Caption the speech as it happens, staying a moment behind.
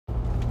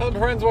Hello,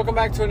 friends. Welcome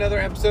back to another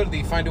episode of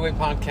the Find a Way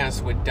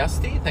podcast with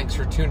Dusty. Thanks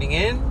for tuning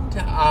in.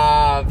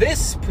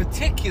 This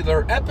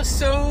particular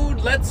episode,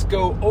 let's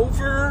go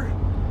over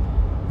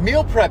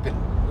meal prepping,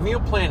 meal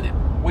planning,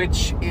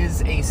 which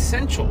is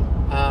essential,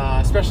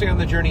 especially on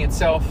the journey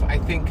itself. I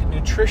think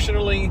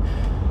nutritionally,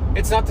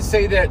 it's not to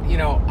say that,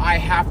 I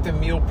have to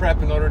meal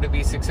prep in order to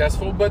be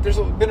successful, but there's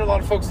been a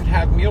lot of folks that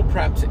have meal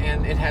prepped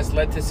and it has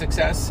led to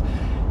success.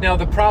 Now,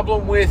 the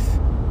problem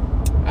with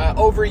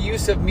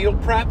overuse of meal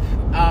prep,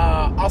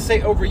 I'll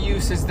say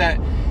overuse is that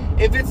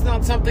if it's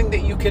not something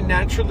that you can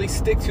naturally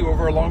stick to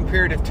over a long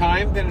period of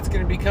time, then it's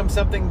going to become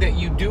something that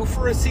you do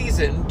for a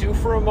season, do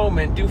for a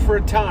moment, do for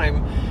a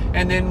time,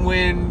 and then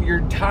when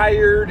you're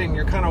tired and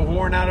you're kind of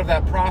worn out of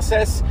that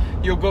process,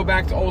 you'll go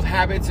back to old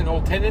habits and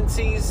old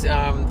tendencies,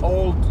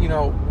 old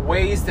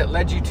ways that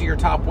led you to your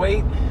top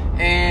weight,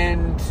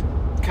 and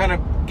kind of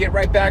get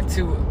right back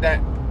to that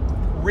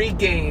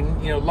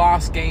regain,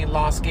 lost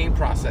gain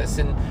process.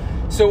 And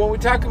so when we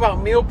talk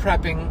about meal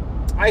prepping,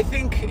 I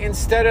think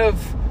instead of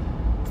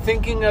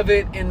thinking of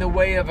it in the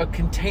way of a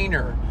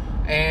container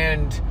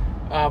and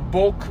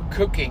bulk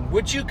cooking,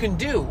 which you can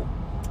do,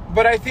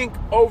 but I think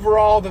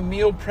overall the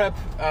meal prep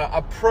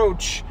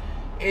approach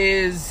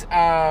is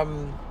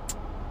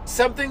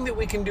something that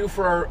we can do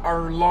for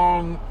our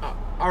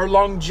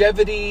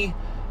longevity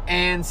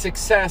and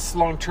success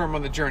long term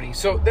on the journey.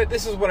 So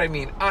this is what I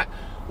mean.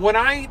 When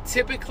I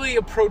typically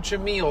approach a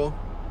meal,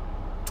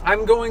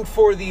 I'm going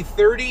for the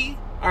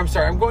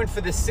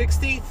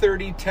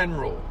 60-30-10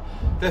 rule.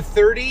 The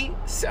 30,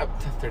 I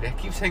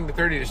keep saying the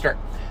 30 to start.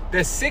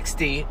 The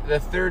 60, the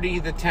 30,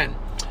 the 10.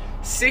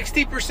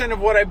 60% of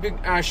what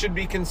I should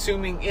be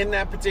consuming in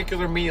that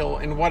particular meal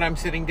and what I'm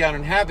sitting down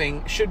and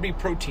having should be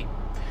protein.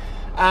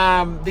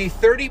 The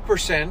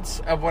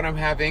 30% of what I'm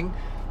having,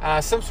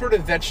 some sort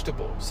of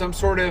vegetable, some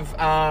sort of,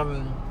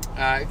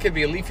 it could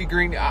be a leafy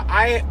green.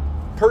 I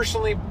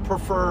personally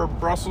prefer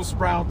Brussels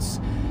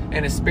sprouts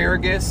and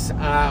asparagus.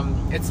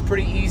 It's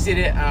pretty easy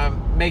to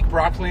make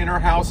broccoli in our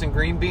house and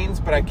green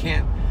beans, but I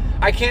can't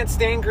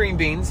stand green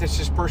beans. It's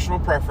just personal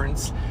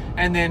preference.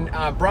 And then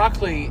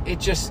broccoli,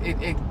 it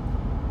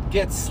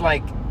gets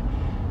like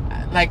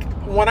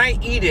when I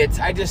eat it,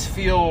 I just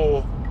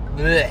feel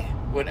bleh.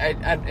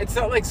 It's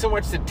not like so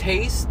much the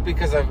taste,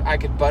 because I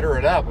could butter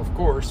it up, of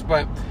course,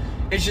 but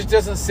it just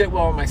doesn't sit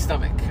well in my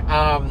stomach.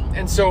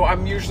 And so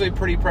I'm usually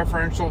pretty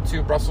preferential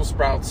to Brussels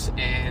sprouts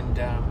and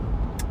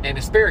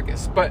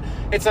asparagus, but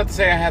it's not to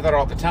say I have that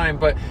all the time.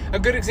 But a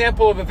good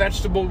example of a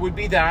vegetable would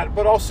be that,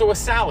 but also a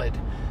salad.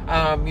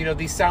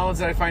 These salads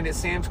that I find at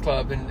Sam's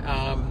Club and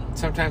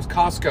sometimes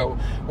Costco,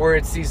 where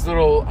it's these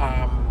little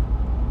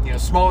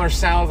smaller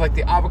salads like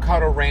the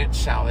avocado ranch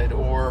salad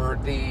or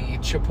the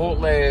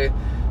chipotle,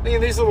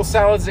 these little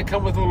salads that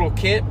come with a little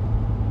kit.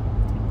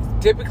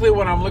 Typically,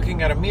 when I'm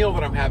looking at a meal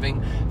that I'm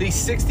having, the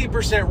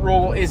 60%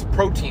 rule is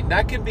protein.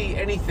 That can be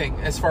anything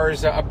as far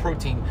as a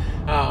protein.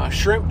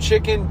 Shrimp,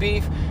 chicken,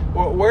 beef,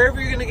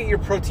 wherever you're going to get your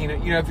protein.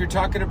 If you're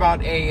talking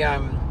about a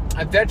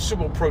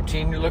vegetable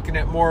protein, you're looking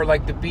at more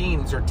like the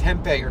beans or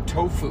tempeh or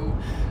tofu,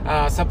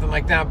 something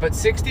like that. But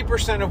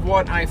 60% of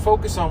what I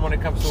focus on when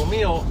it comes to a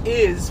meal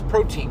is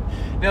protein.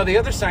 Now, the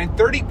other side,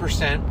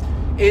 30%,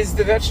 is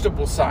the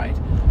vegetable side.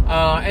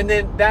 And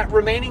then that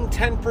remaining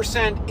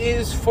 10%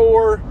 is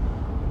for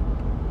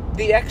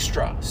the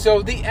extra.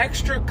 So the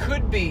extra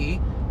could be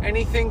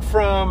anything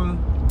from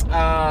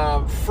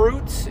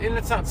fruits, and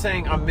it's not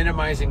saying I'm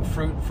minimizing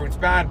fruit. Fruit's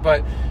bad,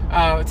 but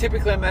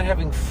typically I'm not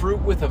having fruit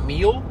with a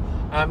meal.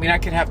 I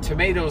could have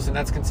tomatoes, and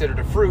that's considered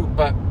a fruit,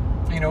 but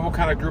we'll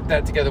kind of group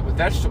that together with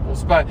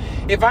vegetables. But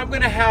if I'm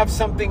going to have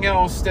something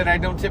else that I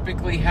don't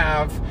typically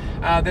have,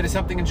 that is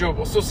something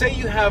enjoyable. So say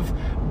you have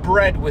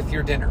bread with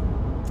your dinner.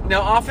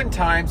 Now,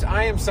 oftentimes,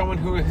 I am someone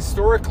who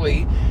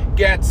historically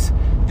gets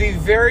the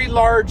very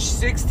large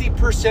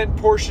 60%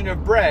 portion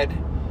of bread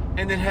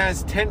and then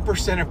has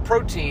 10% of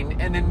protein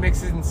and then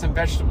mixes in some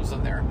vegetables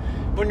in there.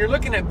 When you're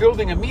looking at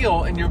building a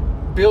meal and you're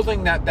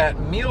building that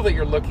meal that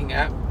you're looking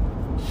at,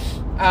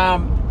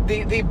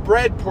 the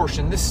bread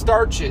portion, the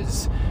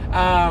starches,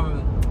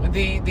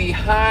 the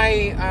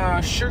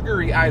high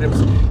sugary items,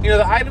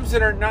 the items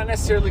that are not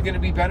necessarily going to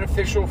be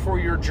beneficial for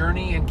your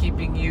journey and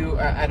keeping you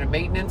at a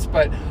maintenance,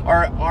 but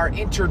are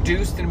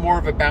introduced in more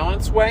of a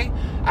balanced way,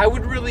 I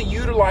would really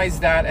utilize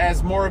that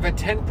as more of a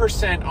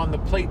 10% on the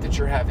plate that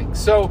you're having.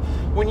 So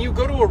when you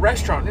go to a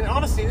restaurant, and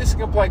honestly, this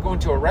can apply going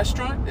to a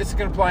restaurant, this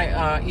can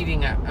apply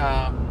eating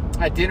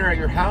at dinner at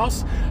your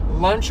house,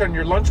 lunch on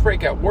your lunch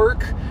break at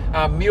work,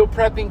 meal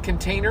prepping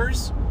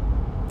containers.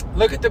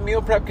 Look at the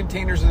meal prep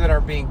containers that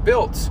are being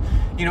built.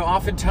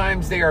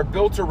 Oftentimes they are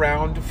built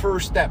around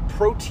first that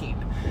protein,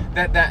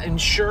 that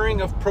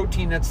ensuring of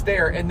protein that's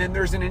there. And then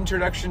there's an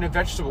introduction of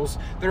vegetables.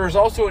 There is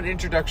also an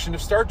introduction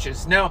of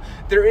starches. Now,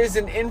 there is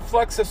an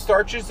influx of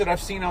starches that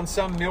I've seen on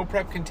some meal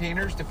prep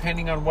containers,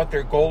 depending on what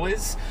their goal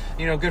is.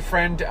 Good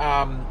friend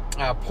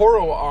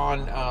Poro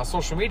on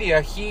social media,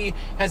 he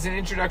has an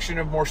introduction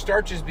of more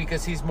starches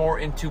because he's more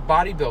into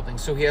bodybuilding.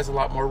 So he has a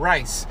lot more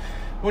rice.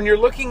 When you're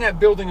looking at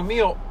building a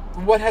meal,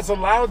 what has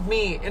allowed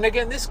me, and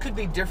again, this could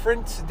be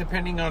different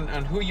depending on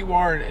who you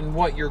are and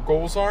what your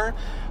goals are,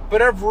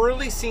 but I've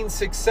really seen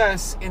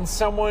success in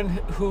someone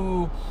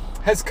who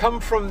has come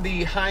from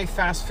the high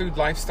fast food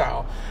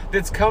lifestyle,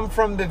 that's come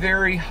from the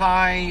very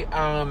high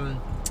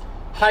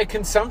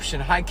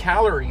consumption, high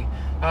calorie,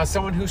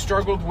 someone who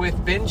struggled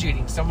with binge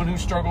eating, someone who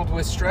struggled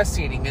with stress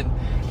eating,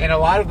 and a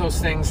lot of those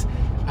things.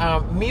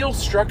 Meal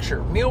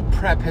structure, meal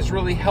prep has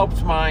really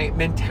helped my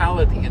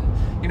mentality. And,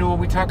 when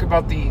we talk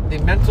about the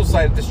mental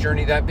side of this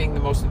journey, that being the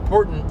most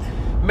important,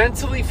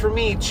 mentally for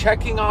me,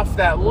 checking off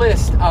that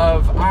list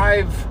of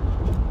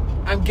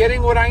I'm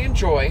getting what I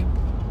enjoy.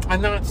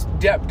 I'm not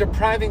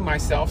depriving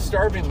myself,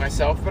 starving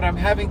myself, but I'm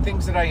having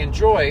things that I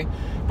enjoy,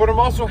 but I'm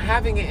also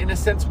having it in a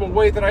sensible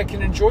way that I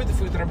can enjoy the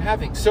food that I'm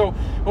having. So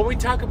when we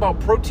talk about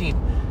protein,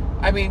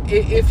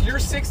 if your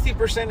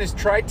 60% is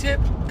tri-tip,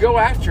 go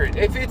after it.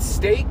 If it's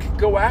steak,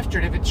 go after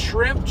it. If it's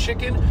shrimp,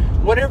 chicken,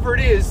 whatever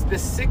it is, the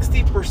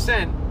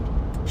 60%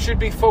 should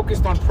be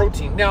focused on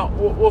protein. Now,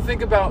 we'll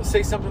think about,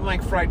 say, something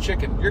like fried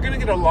chicken. You're going to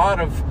get a lot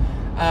of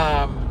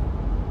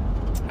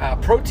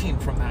protein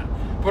from that,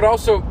 but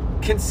also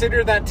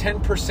consider that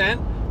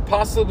 10%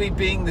 possibly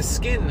being the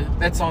skin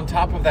that's on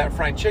top of that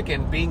fried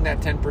chicken, being that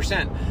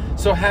 10%.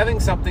 So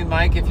having something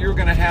like, if you're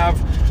going to have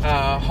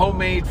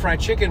homemade fried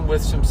chicken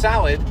with some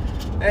salad,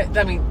 I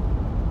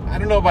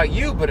don't know about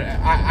you, but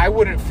I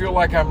wouldn't feel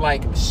like I'm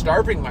like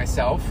starving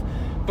myself.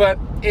 But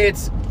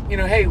it's,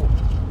 hey,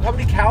 how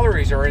many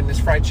calories are in this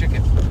fried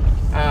chicken?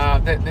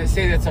 That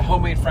say that's a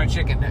homemade fried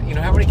chicken.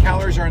 How many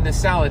calories are in this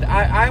salad?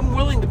 I'm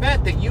willing to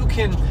bet that you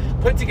can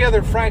put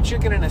together fried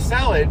chicken and a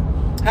salad,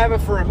 have it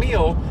for a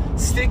meal,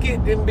 stick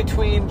it in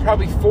between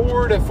probably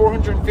 400 to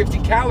 450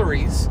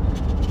 calories.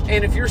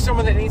 And if you're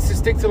someone that needs to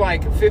stick to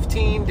like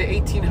 15 to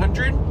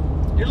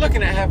 1800, you're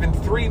looking at having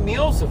 3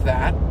 meals of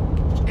that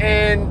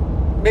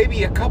and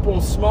maybe a couple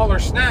smaller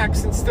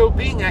snacks and still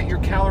being at your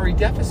calorie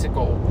deficit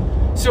goal.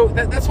 So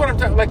that's what I'm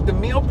talking, like the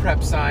meal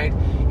prep side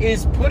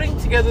is putting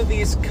together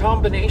these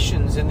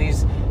combinations and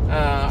these,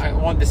 I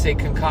wanted to say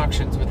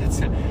concoctions, but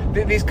that's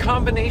these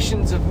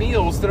combinations of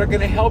meals that are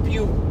going to help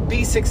you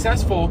be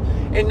successful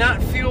and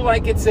not feel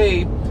like it's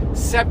a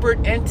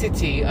separate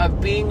entity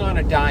of being on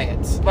a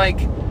diet. Like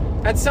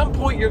at some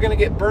point you're going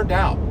to get burned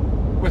out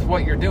with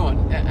what you're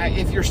doing.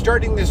 If you're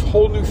starting this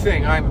whole new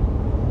thing,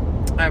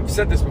 I've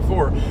said this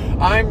before,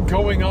 I'm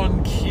going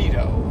on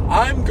keto.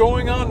 I'm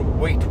going on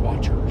Weight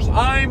Watchers.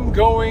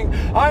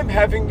 I'm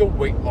having the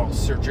weight loss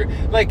surgery.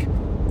 Like,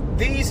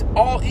 these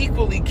all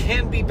equally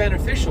can be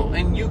beneficial,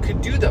 and you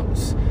could do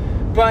those.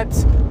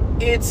 But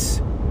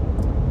it's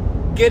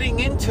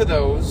getting into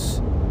those,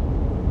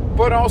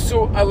 but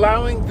also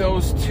allowing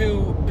those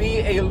to be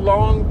a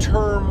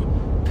long-term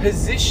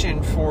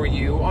position for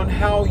you on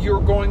how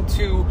you're going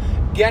to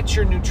get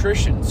your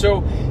nutrition.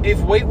 So if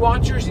Weight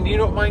Watchers and you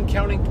don't mind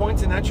counting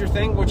points and that's your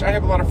thing, which I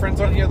have a lot of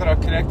friends on here that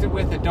I've connected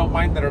with that don't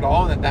mind that at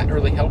all and that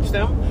really helps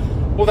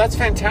them, well, that's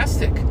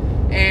fantastic.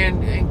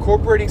 And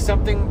incorporating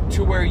something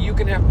to where you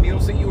can have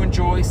meals that you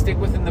enjoy, stick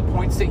within the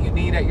points that you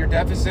need at your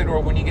deficit, or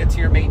when you get to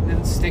your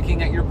maintenance,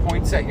 sticking at your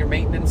points at your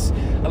maintenance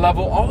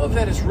level, all of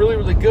that is really,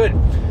 really good.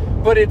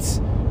 But it's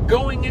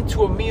going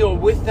into a meal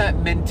with that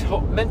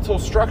mental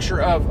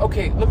structure of,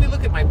 okay, let me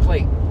look at my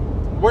plate.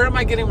 Where am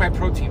I getting my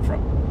protein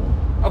from?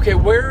 Okay,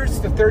 where's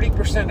the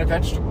 30% of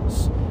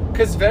vegetables?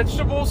 Because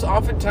vegetables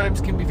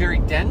oftentimes can be very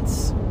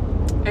dense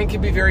and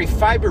can be very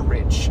fiber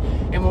rich.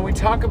 And when we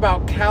talk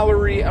about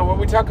when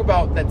we talk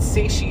about that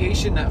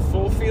satiation, that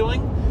full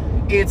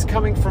feeling, it's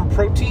coming from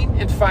protein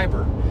and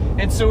fiber.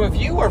 And so if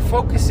you are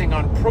focusing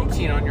on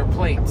protein on your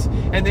plate,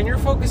 and then you're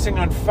focusing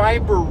on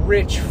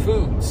fiber-rich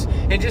foods,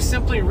 and just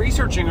simply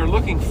researching or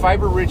looking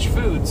fiber-rich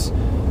foods,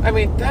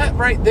 that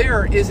right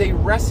there is a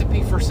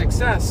recipe for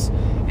success.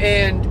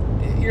 And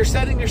you're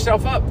setting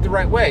yourself up the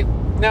right way.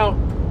 Now,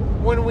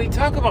 when we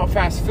talk about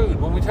fast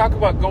food, when we talk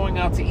about going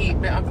out to eat,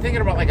 I'm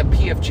thinking about like a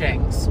P.F.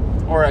 Chang's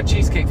or a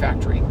Cheesecake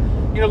Factory.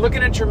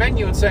 Looking at your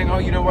menu and saying, oh,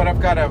 you know what, I've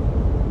got to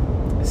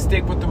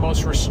stick with the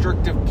most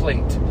restrictive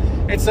plate.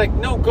 It's like,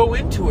 no, go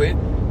into it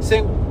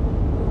saying,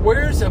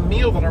 where's a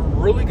meal that I'm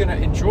really going to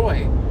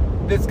enjoy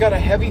that's got a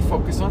heavy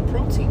focus on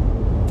protein?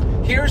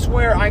 Here's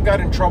where I got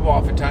in trouble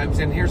oftentimes,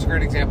 and here's a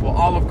great example,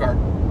 Olive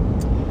Garden.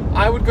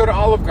 I would go to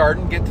Olive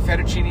Garden, get the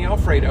fettuccine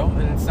Alfredo,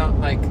 and it's not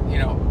like,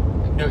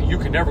 no, you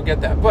can never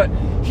get that. But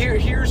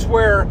here's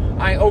where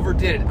I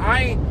overdid it.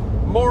 I,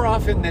 more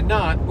often than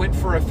not, went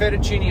for a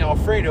fettuccine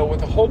Alfredo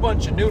with a whole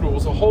bunch of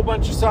noodles, a whole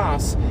bunch of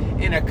sauce,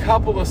 and a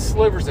couple of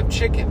slivers of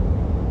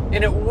chicken.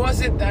 And it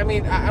wasn't,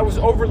 I was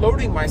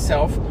overloading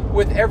myself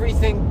with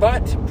everything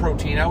but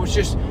protein. I was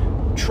just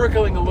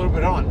trickling a little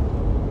bit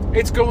on.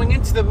 It's going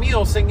into the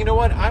meal saying, you know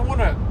what, I want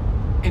to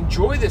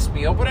enjoy this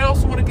meal, but I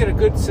also want to get a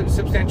good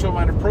substantial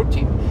amount of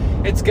protein.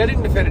 It's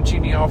getting the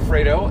fettuccine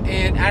Alfredo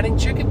and adding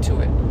chicken to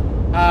it.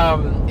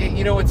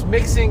 It's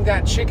mixing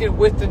that chicken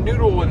with the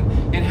noodle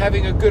and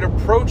having a good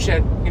approach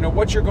at,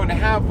 what you're going to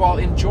have while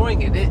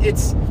enjoying it.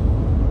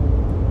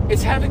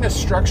 It's having a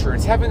structure.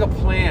 It's having a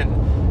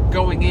plan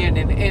going in,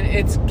 and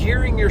it's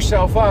gearing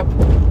yourself up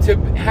to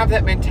have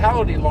that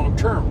mentality long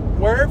term.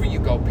 Wherever you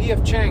go,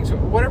 P.F. Chang's,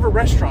 whatever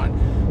restaurant,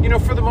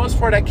 for the most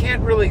part, I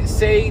can't really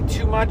say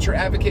too much or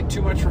advocate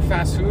too much for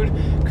fast food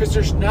because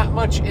there's not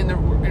much in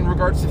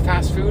regards to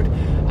fast food.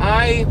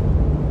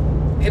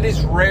 It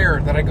is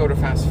rare that I go to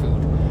fast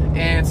food,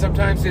 and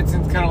sometimes it's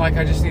kind of like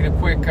I just need a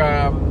quick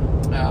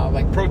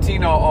like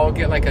protein. I'll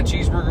get like a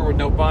cheeseburger with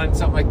no bun,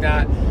 something like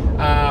that.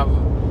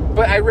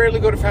 But I rarely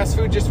go to fast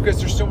food just because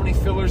there's so many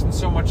fillers and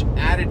so much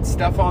added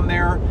stuff on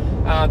there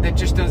that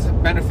just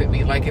doesn't benefit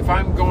me. Like if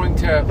I'm going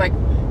to, like,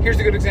 here's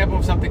a good example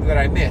of something that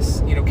I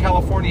miss.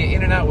 California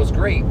In-N-Out was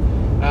great.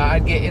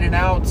 I'd get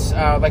In-N-Out's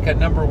like a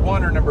number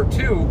 1 or number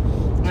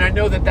 2, and I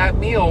know that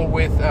meal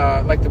with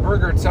like the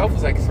burger itself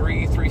was like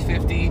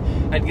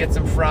 $3.50. I'd get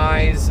some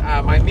fries.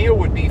 My meal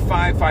would be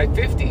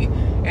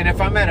 $5.50. And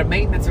if I'm at a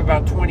maintenance of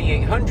about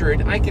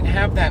 $2,800, I can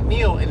have that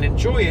meal and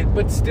enjoy it,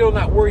 but still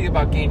not worry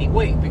about gaining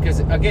weight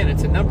because, again,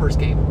 it's a numbers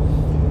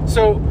game.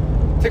 So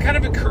to kind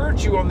of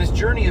encourage you on this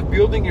journey of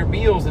building your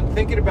meals and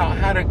thinking about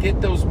how to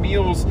get those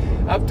meals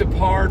up to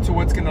par to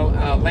what's going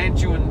to land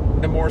you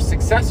in the more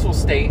successful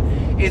state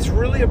is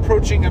really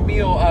approaching a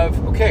meal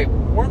of, okay,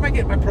 where am I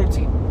getting my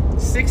protein?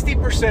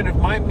 60% of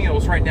my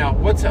meals right now,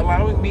 what's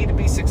allowing me to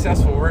be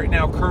successful right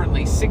now,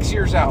 currently 6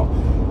 years out.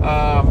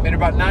 In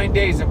about 9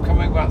 days, I'm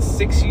coming about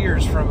 6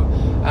 years from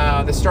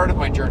the start of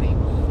my journey.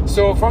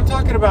 So if I'm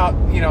talking about,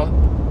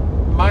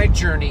 my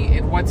journey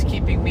and what's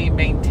keeping me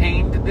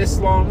maintained this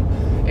long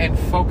and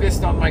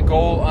focused on my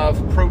goal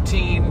of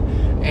protein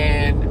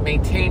and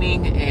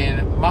maintaining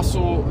and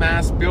muscle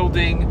mass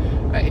building,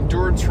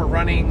 endurance for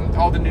running,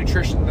 all the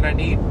nutrition that I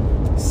need,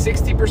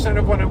 60%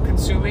 of what I'm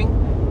consuming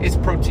is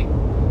protein.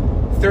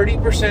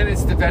 30%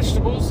 is the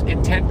vegetables,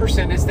 and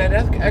 10% is that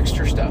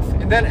extra stuff.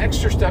 And that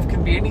extra stuff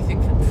can be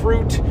anything from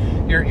fruit,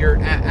 your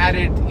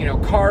added,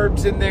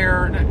 carbs in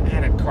there, not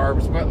added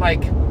carbs, but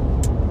like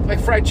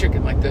fried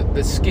chicken, like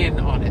the skin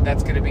on it,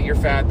 that's going to be your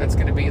fat. That's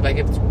going to be, like,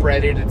 if it's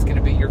breaded, it's going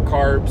to be your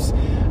carbs.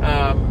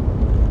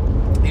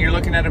 You're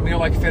looking at a meal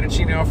like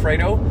fettuccine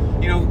alfredo,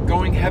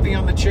 going heavy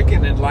on the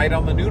chicken and light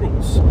on the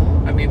noodles.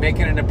 I mean,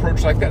 making an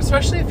approach like that,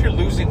 especially if you're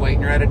losing weight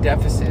and you're at a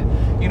deficit.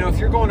 If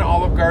you're going to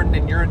Olive Garden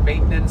and you're in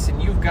maintenance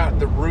and you've got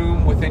the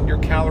room within your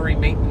calorie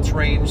maintenance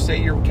range,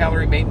 say your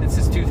calorie maintenance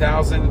is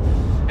 2,000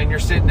 and you're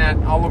sitting at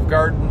Olive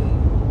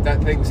Garden,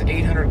 that thing's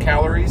 800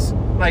 calories,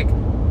 like,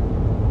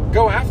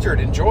 go after it,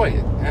 enjoy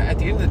it. At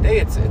the end of the day,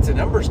 it's a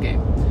numbers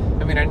game.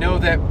 I mean, I know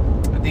that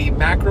the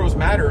macros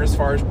matter as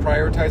far as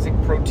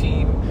prioritizing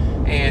protein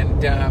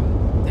and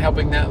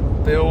helping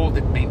that build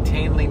and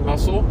maintain lean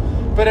muscle.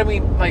 But I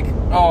mean, like,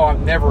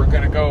 I'm never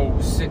going to go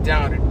sit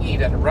down and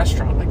eat at a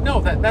restaurant. Like,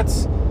 no,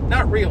 that's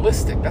not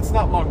realistic. That's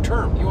not long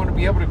term. You want to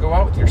be able to go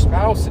out with your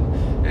spouse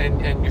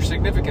and your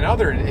significant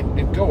other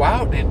and go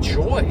out and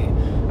enjoy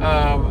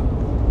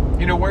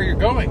where you're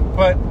going.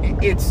 But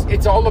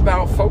it's all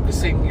about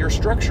focusing your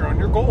structure on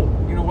your goal.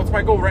 What's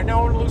my goal right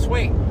now? I want to lose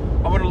weight.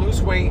 I want to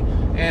lose weight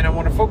and I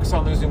want to focus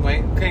on losing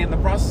weight. Okay, in the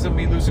process of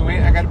me losing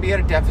weight, I got to be at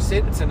a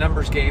deficit. It's a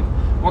numbers game.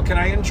 What can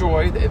I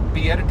enjoy?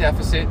 Be at a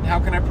deficit. How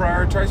can I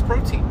prioritize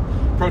protein?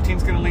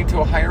 Protein's going to lead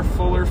to a higher,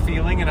 fuller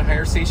feeling and a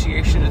higher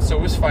satiation, and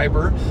so is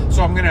fiber.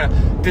 So I'm going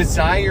to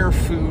desire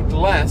food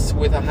less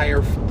with a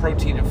higher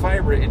protein and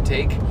fiber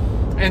intake.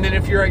 And then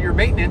if you're at your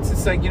maintenance,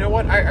 it's like, you know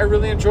what? I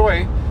really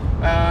enjoy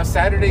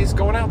Saturdays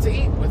going out to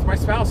eat with my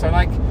spouse. I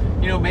like,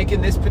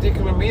 making this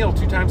particular meal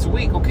 2 times a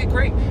week. Okay,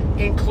 great.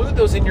 Include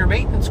those in your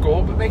maintenance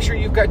goal, but make sure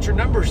you've got your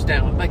numbers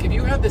down. Like if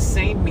you have the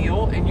same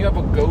meal and you have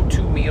a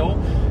go-to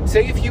meal,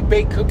 say if you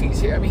bake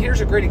cookies. I mean,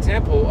 here's a great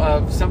example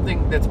of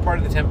something that's part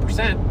of the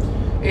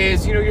 10%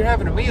 is, you're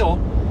having a meal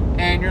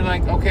and you're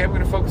like, okay, I'm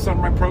going to focus on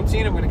my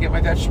protein. I'm going to get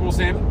my vegetables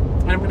in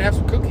and I'm going to have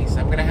some cookies.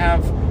 I'm going to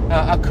have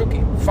a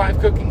cookie, 5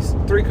 cookies,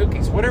 3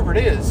 cookies, whatever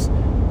it is.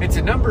 It's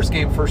a numbers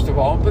game, first of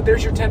all, but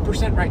there's your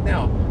 10% right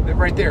now,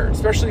 right there,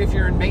 especially if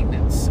you're in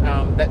maintenance.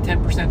 That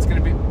 10% is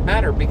going to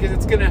matter because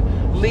it's going to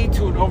lead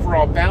to an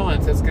overall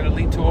balance. It's going to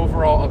lead to an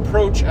overall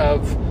approach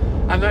of,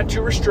 I'm not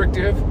too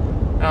restrictive.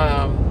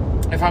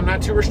 If I'm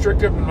not too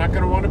restrictive, I'm not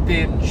going to want to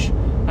binge.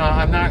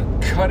 I'm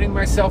not cutting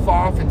myself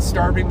off and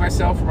starving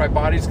myself, or my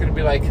body's going to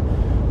be like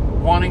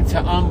wanting to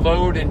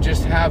unload and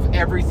just have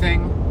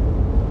everything.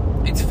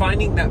 It's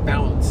finding that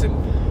balance. And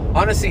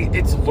honestly,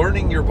 it's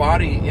learning your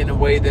body in a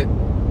way that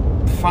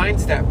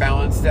finds that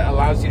balance that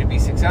allows you to be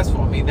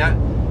successful. I mean,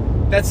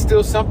 that's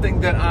still something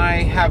that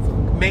I have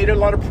made a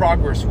lot of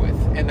progress with,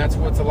 and that's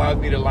what's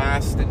allowed me to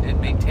last and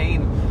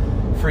maintain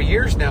for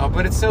years now.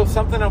 But it's still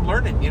something I'm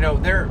learning.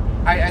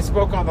 I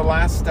spoke on the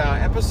last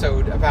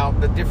episode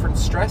about the different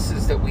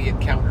stresses that we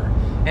encounter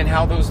and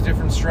how those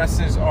different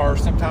stresses are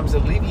sometimes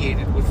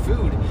alleviated with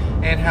food,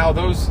 and how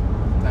those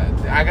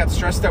I got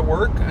stressed at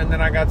work and then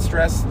I got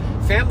stressed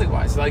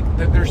family-wise. Like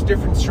there's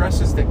different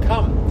stresses that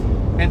come.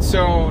 And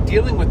so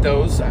dealing with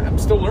those, I'm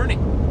still learning,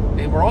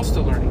 and we're all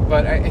still learning.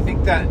 But I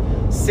think that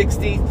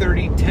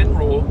 60-30-10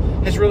 rule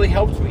has really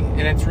helped me,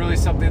 and it's really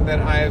something that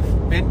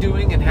I've been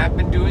doing and have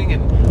been doing,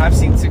 and I've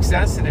seen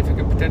success. And if it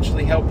could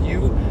potentially help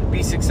you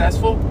be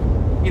successful,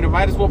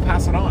 might as well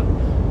pass it on.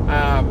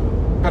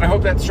 But I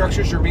hope that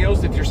structures your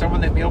meals. If you're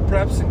someone that meal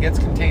preps and gets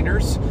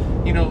containers,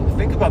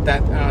 think about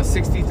that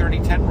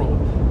 60-30-10 rule.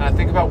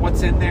 Think about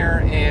what's in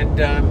there, and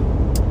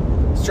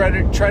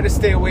try to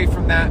stay away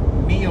from that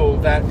meal,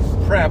 that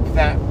prep,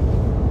 that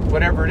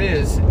whatever it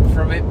is,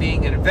 from it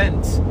being an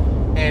event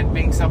and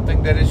being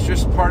something that is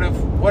just part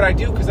of what I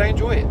do because I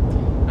enjoy it.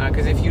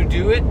 Because if you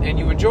do it and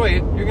you enjoy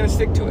it, you're going to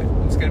stick to it.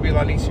 It's going to be a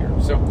lot easier.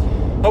 So,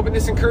 hoping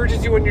this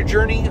encourages you on your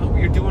journey. Hope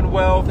you're doing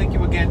well. Thank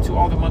you again to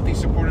all the monthly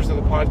supporters of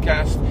the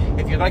podcast.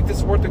 If you'd like to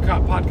support the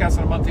podcast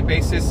on a monthly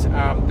basis,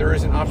 there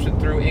is an option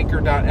through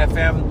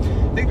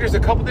Anchor.fm. I think there's a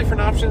couple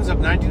different options of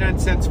 99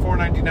 cents,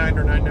 $4.99,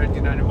 or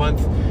 $9.99 a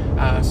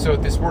month. So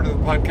the support of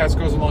the podcast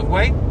goes a long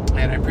way.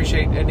 And I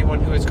appreciate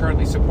anyone who is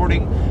currently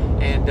supporting.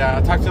 And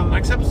I'll talk to you on the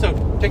next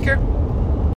episode. Take care.